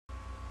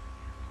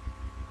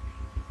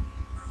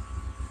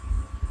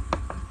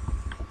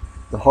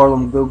the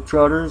Harlem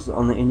Globetrotters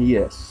on the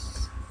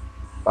NES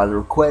by the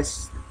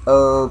request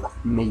of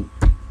me.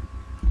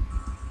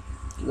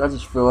 'Cause I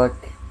just feel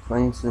like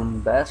playing some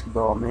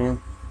basketball,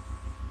 man.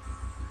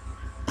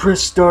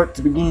 Press start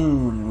to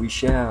begin. We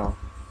shall.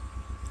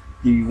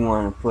 Do you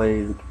want to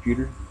play the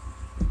computer?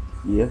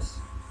 Yes.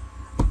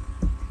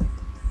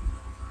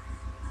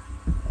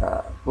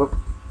 Whoop.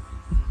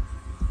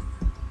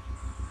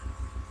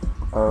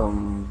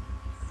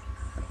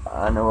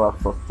 I know I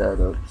fucked that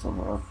up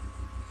somehow.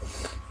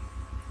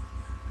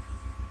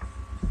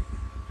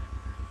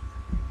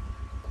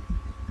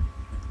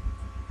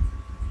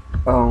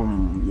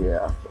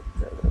 Yeah, I fucked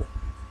that up.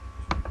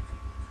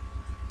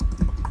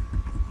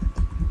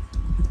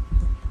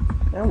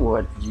 And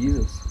what?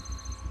 Jesus.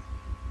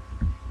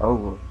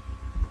 Oh.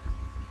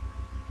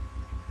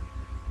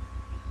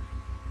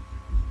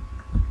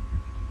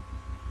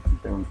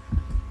 Don't.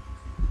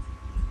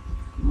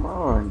 Come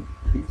on,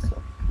 piece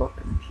of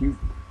fucking puke.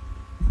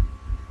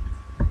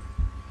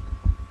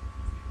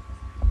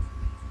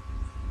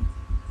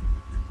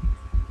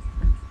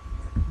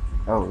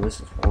 Oh, this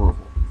is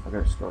horrible. I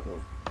gotta start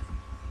over.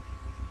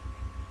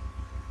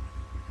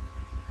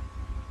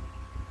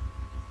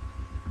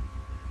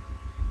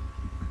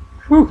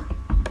 Whew.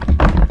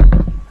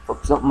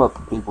 Fuck something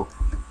up, people.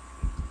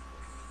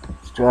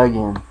 Let's try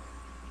again.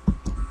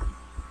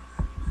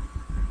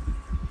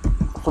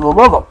 For the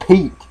love of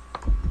Pete!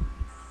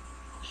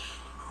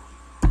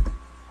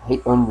 I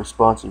hate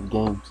unresponsive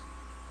games.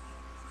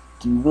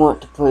 Do you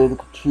want to play the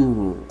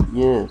computer?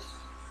 Yes.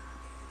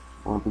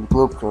 Want to be the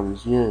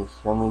Globetrotters? Yes.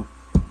 How many?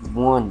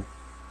 1.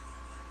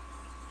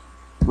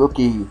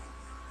 Rookie.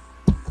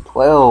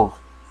 12.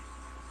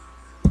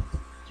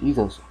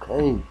 Jesus,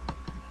 okay.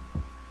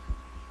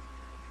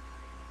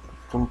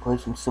 Trying to play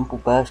some simple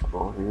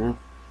basketball here.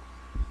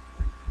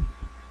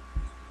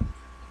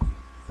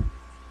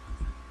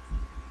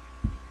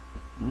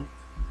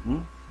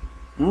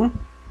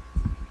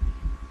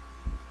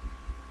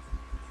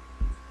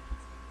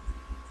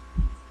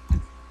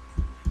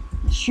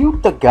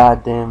 Shoot the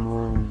goddamn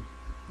ring.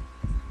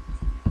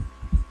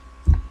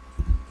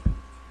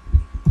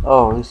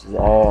 Oh, this is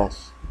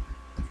ass.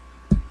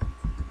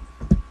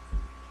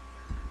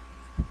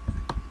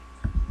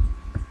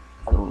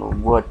 I don't know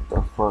what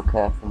the fuck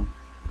happened.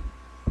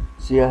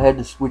 See, I had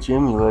to switch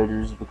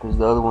emulators because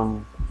the other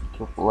one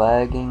kept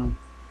lagging.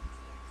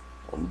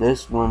 And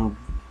this one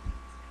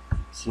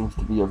seems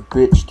to be a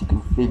bitch to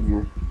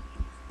configure.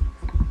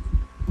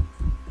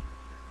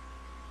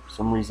 For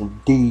some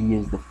reason, D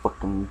is the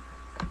fucking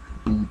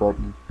B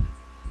button.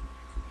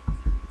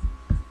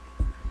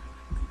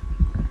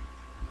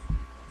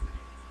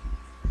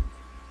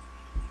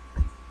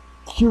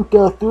 Shoot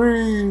the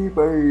 3,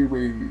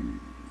 baby!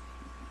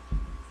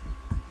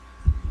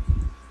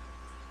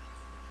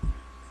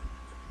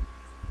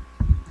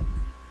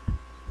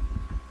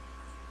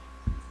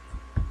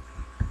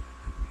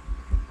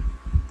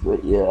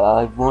 But yeah,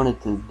 I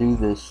wanted to do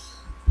this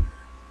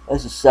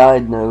as a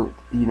side note,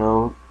 you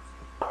know,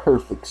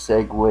 perfect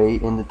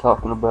segue into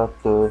talking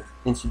about the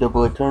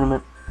NCAA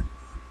tournament.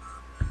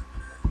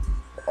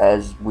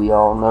 As we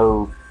all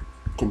know,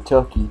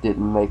 Kentucky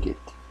didn't make it.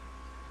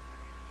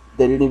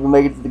 They didn't even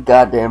make it to the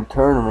goddamn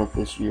tournament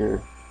this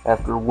year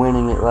after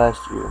winning it last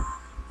year.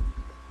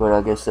 But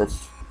I guess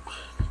that's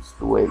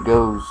the way it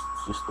goes.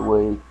 It's just the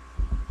way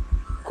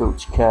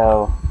Coach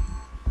Cal.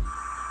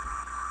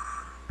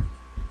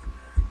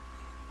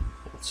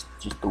 It's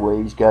just the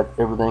way he's got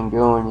everything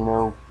going, you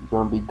know. He's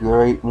gonna be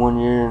great one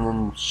year and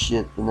then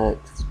shit the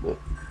next. But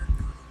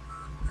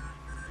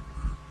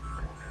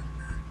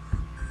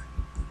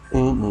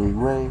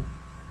anyway,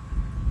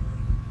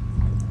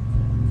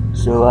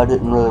 so I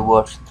didn't really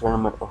watch the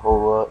tournament a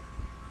whole lot.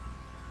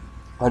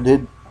 I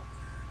did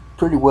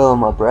pretty well in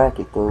my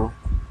bracket though.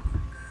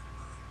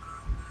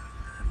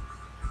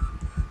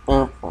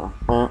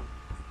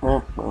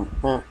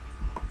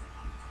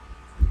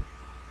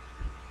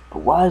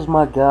 But why is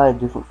my guy a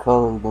different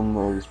color than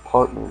his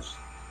partner's,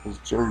 his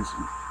jersey?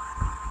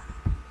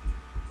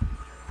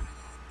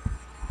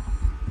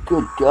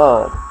 Good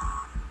God.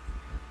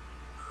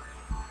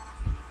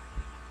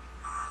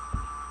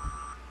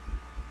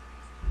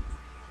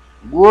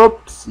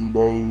 Whoopsie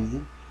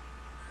daisy.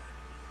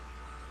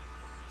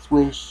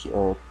 Swish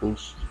a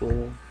fish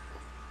there.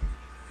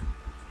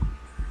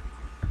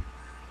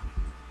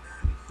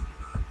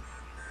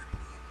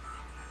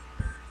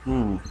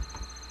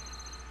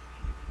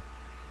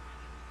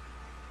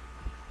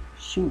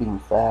 Shooting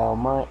foul,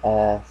 my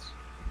ass.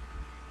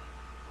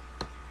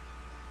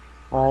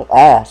 My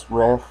ass,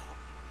 ref.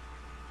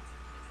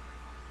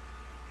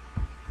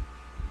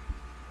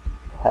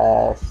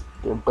 Pass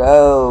the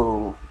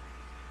ball.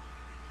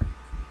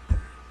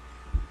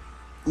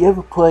 You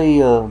ever play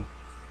a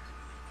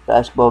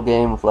basketball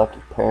game with like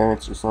your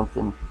parents or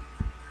something,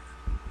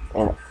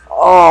 and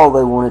all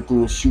they want to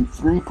do is shoot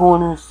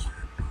 3-pointers?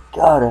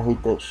 God, I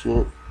hate that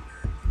shit.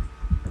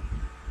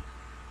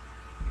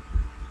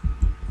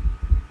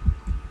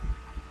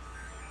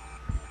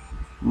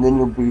 And then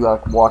you'll be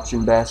like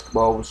watching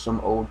basketball with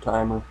some old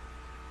timer.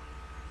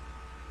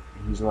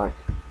 He's like,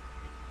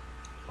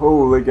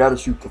 oh, they gotta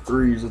shoot the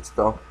threes. It's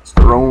their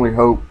only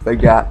hope. They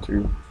got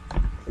to.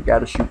 They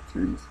gotta shoot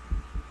threes.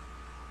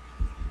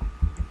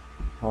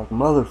 Like,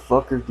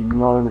 motherfucker, do you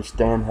not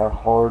understand how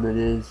hard it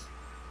is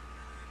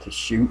to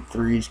shoot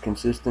threes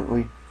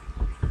consistently?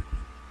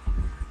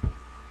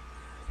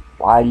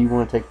 Why do you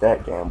want to take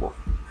that gamble?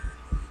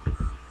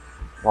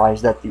 Why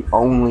is that the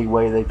only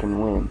way they can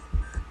win?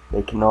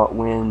 They cannot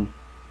win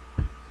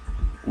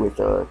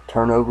with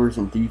turnovers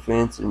and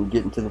defense and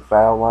getting to the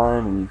foul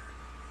line and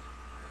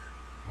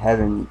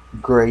having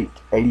great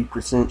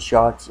 80%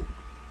 shots,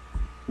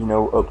 you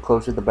know, up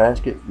close to the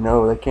basket.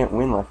 No, they can't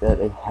win like that.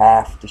 They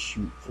have to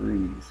shoot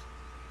threes.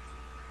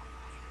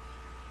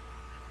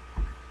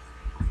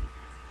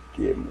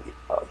 Give me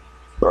a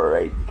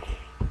break.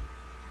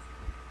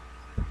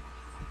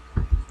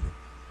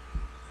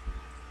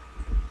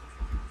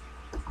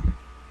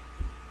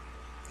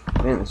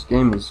 Man, this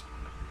game is,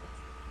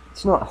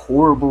 it's not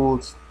horrible,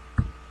 it's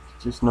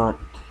just not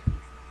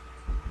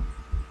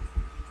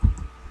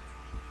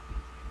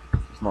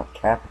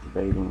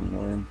captivating,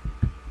 man.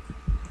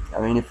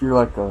 I mean, if you're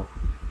like a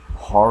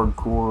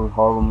hardcore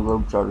Harlem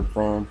Globetrotters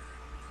fan,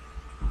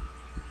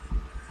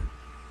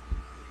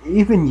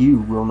 even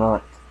you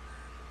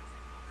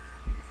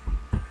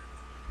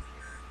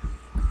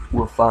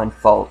will find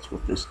faults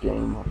with this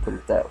game, I'll put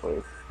it that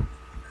way.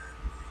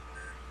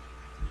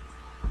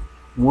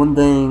 One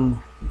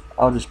thing,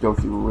 I'll just go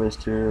through the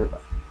list here.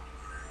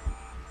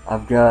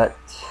 I've got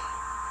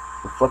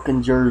the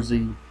fucking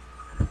jersey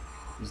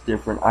is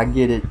different. I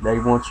get it. They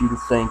want you to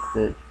think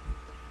that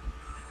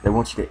they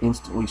want you to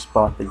instantly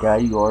spot the guy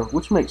you are,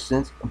 which makes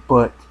sense,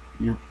 but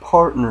your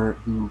partner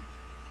who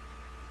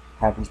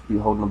happens to be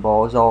holding the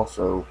ball is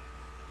also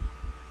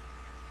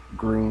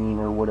green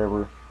or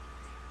whatever,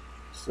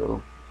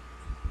 so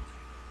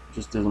it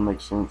just doesn't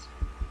make sense.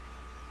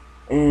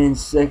 And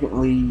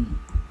secondly,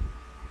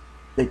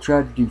 they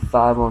tried to do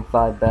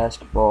 5-on-5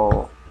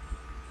 basketball,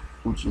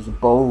 which is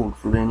bold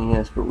for the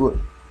NES, but look,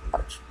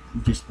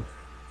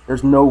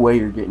 there's no way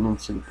you're getting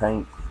into the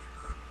paint.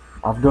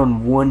 I've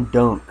done one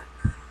dunk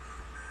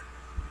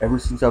ever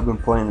since I've been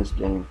playing this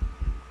game,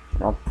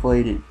 and I've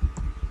played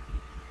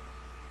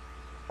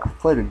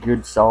a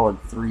good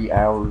solid 3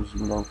 hours,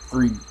 you know,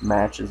 3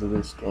 matches of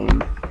this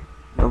game.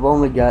 I've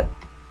only got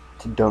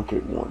to dunk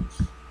it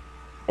once,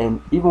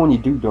 and even when you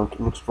do dunk, it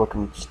looks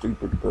fucking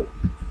stupid, but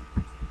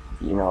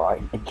you know, I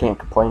can't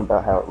complain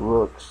about how it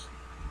looks.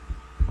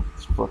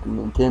 It's fucking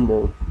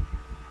Nintendo.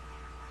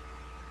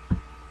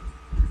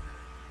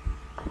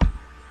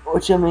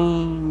 Which, I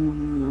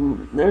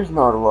mean, there's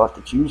not a lot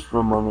to choose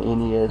from on the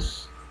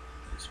NES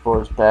as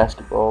far as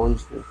basketball.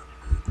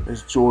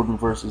 There's Jordan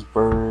versus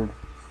Bird.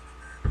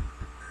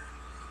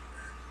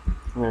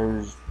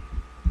 There's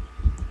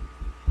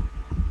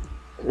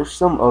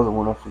some other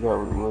one, I forgot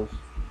what it was.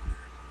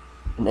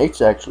 And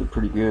 8's actually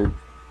pretty good.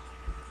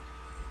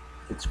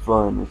 It's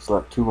fun. It's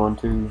like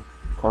 2-on-2, kind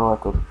of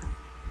like a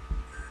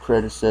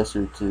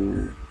predecessor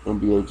to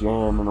NBA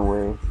Jam in a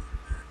way.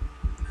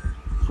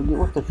 I forget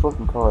what they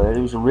fucking call it. It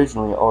was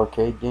originally an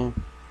arcade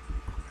game.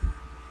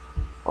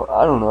 Or,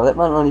 I don't know. That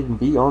might not even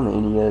be on the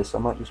NES. I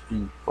might just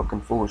be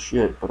fucking full of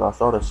shit. But I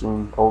thought I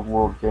seen Old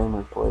World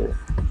Gamer play it.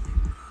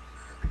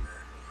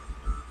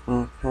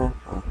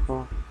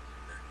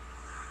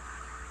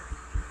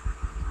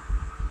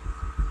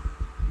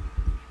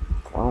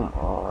 Come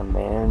on,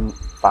 man.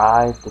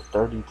 5 to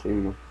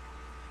 32.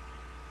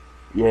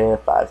 Yeah,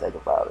 5's like a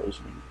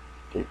violation.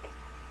 Dick.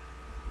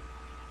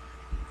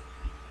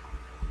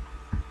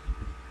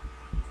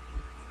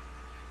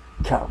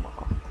 Come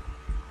on.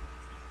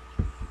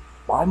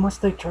 Why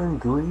must they turn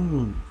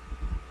green?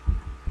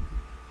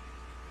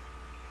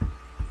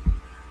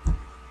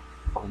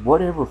 Or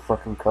whatever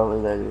fucking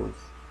color that is.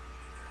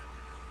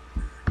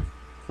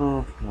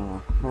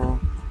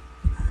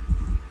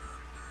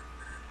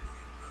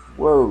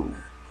 Whoa.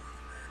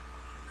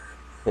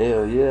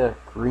 Hell yeah,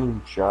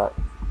 green shot.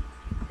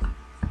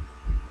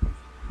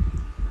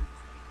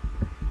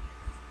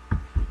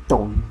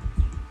 Don't.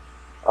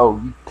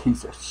 Oh, you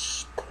piece of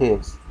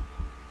piss.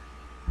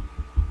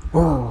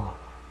 Oh.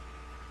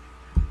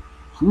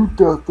 Shoot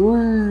the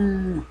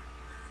 3.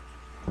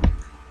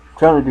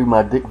 Trying to do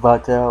my Dick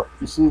Vitale.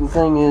 You see, the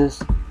thing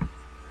is,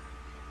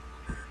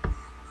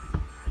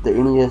 the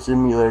NES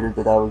emulator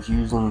that I was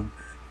using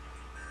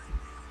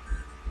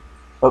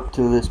up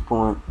to this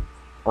point,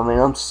 I mean,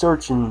 I'm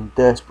searching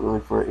desperately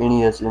for an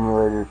NES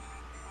emulator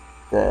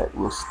that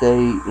will stay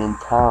in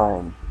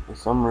time. For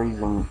some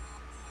reason,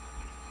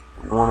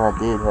 the one I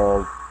did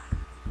have,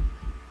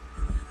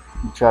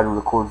 you try to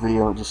record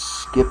video and it just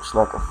skips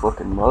like a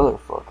fucking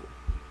motherfucker.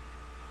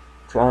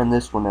 Trying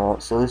this one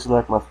out. So this is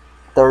like my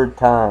 3rd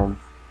time.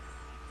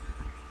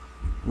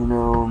 You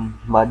know,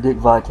 my Dick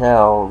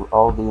Vitale,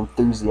 all the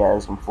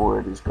enthusiasm for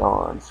it is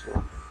gone,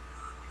 so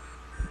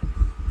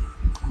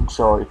I'm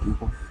sorry,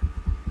 people.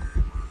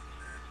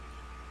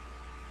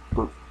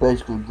 But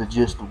basically, the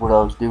gist of what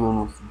I was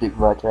doing with Dick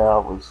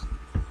Vitale was,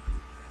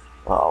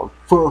 oh,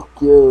 fuck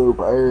you,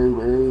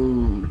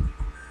 baby.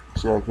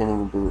 So I can't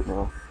even do it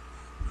now.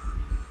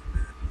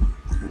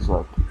 He's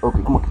like,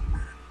 okay, come on.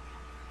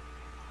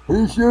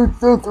 He shoots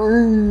the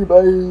three,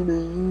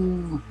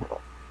 baby.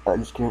 I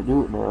just can't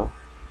do it now.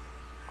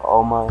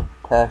 All my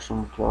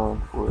passion's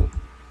gone for it.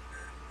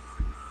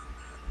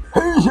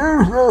 He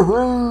shoots the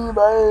three,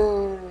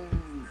 baby.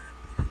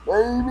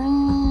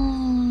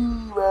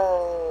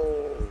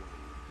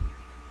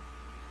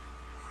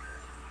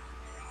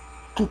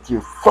 Get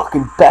your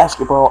fucking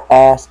basketball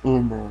ass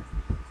in there.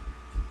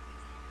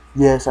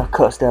 Yes, I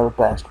cussed out of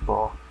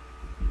basketball.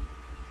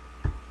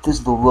 This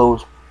is the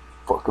lowest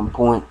fucking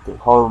point the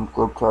Harlem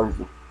Globetrotters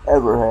have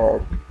ever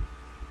had.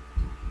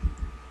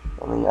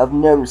 I mean, I've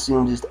never seen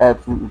them just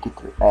absolutely get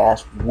their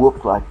ass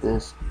whooped like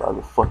this by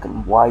the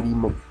fucking Whitey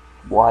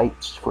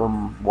McWhites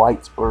from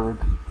Whitesburg.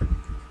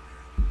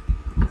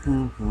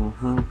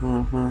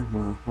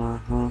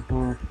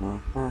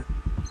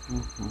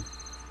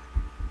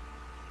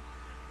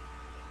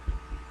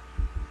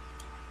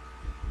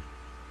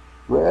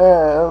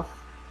 Ref,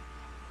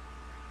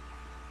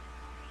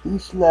 he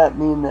slapped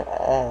me in the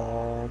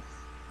ass.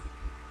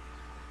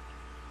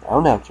 Now,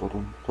 now,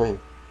 children, play.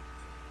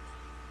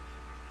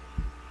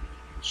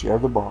 Share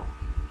the ball.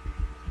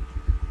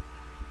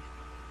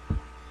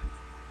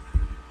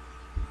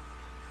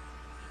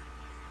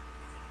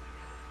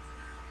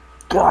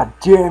 God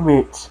damn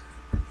it!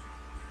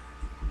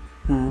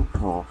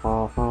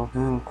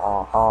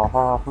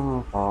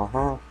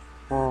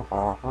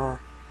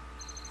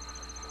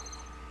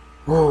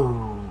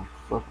 Oh,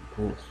 fucking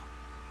piss.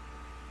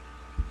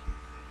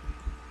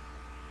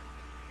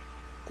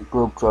 The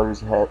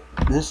Globetrotters had.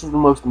 This is the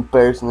most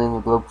embarrassing thing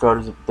the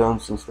Globetrotters have done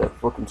since that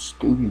fucking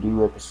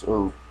Scooby-Doo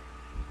episode.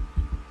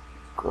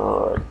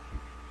 God.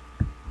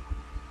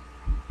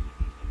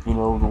 You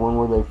know, the one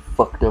where they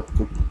fucked up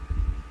the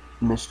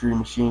mystery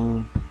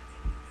machine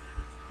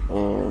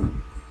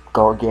and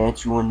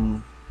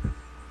gargantuan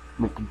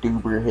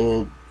McDouber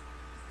head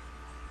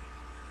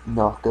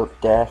knocked up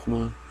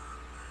Daphne.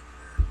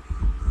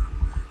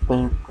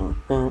 Come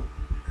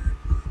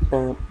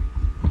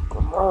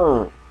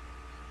on.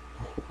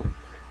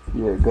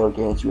 Yeah,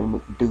 gargantuan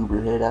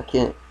McDouber head. I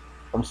can't.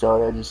 I'm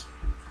sorry, I just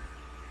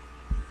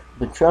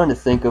been trying to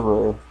think of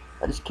a.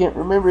 I just can't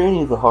remember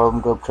any of the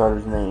Harlem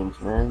Globetrotters names,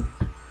 man.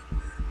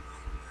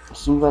 It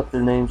seems like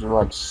their names are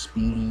like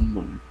Speedy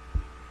and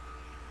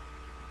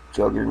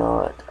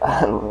Juggernaut.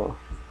 I don't know.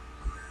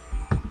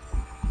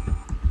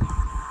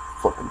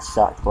 Fucking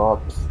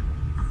Cyclops.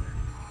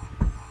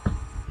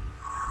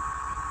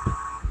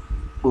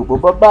 Boop boop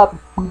boop bop.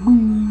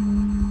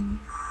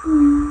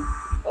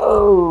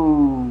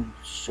 Oh,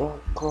 shot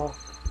clock.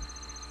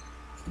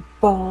 The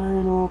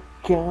final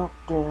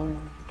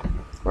countdown.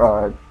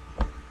 Alright.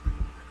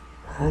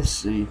 Let's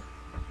see.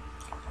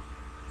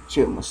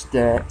 Check my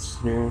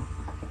stats here.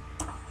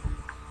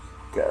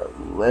 Got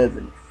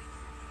 11.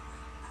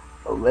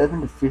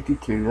 11 to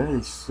 52. That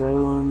is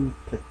so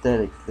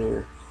pathetic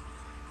there.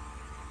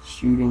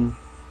 Shooting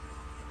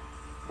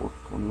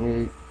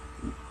 428,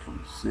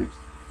 326,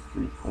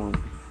 3 point.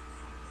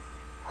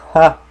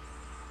 Ha!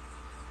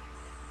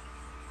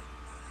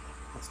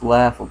 That's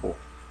laughable.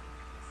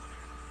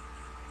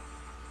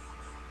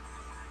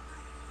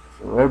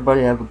 So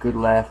everybody have a good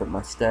laugh at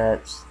my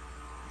stats.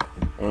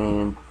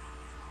 And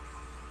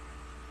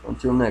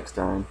until next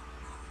time.